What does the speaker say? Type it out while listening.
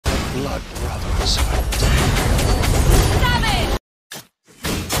blood brothers are dead. Savage!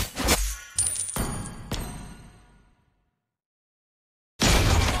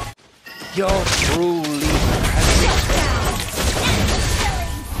 Your true leader has returned.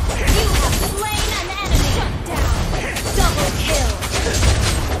 You have slain an enemy! Shut down! Double kill!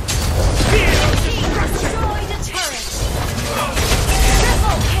 Your team destroyed a turret!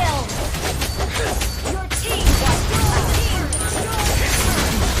 Triple kill! Your team destroyed a turret!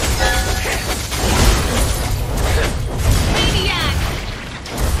 Maniac!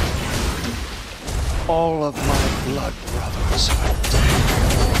 All of my blood brothers are dead.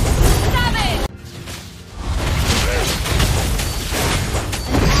 Savage!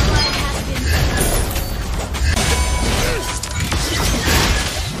 An ally has been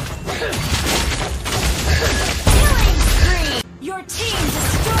killing spree! Your team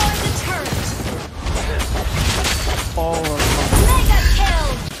destroyed the turret! All of Mega kill!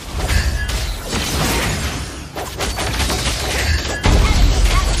 An enemy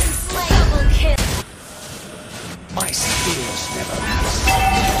has been slain! Double kill! my skills never miss.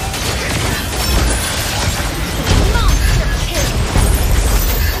 Monster kill!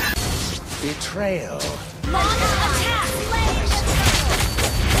 Betrayal. Launch attack! Slain the turret!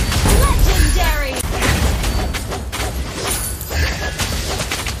 Legendary!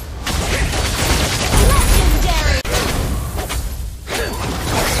 Legendary!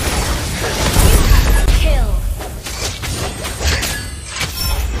 Kill!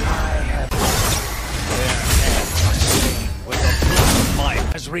 With the blood of my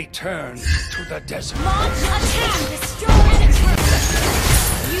has returned to the desert. Launch attack! Destroy the turret!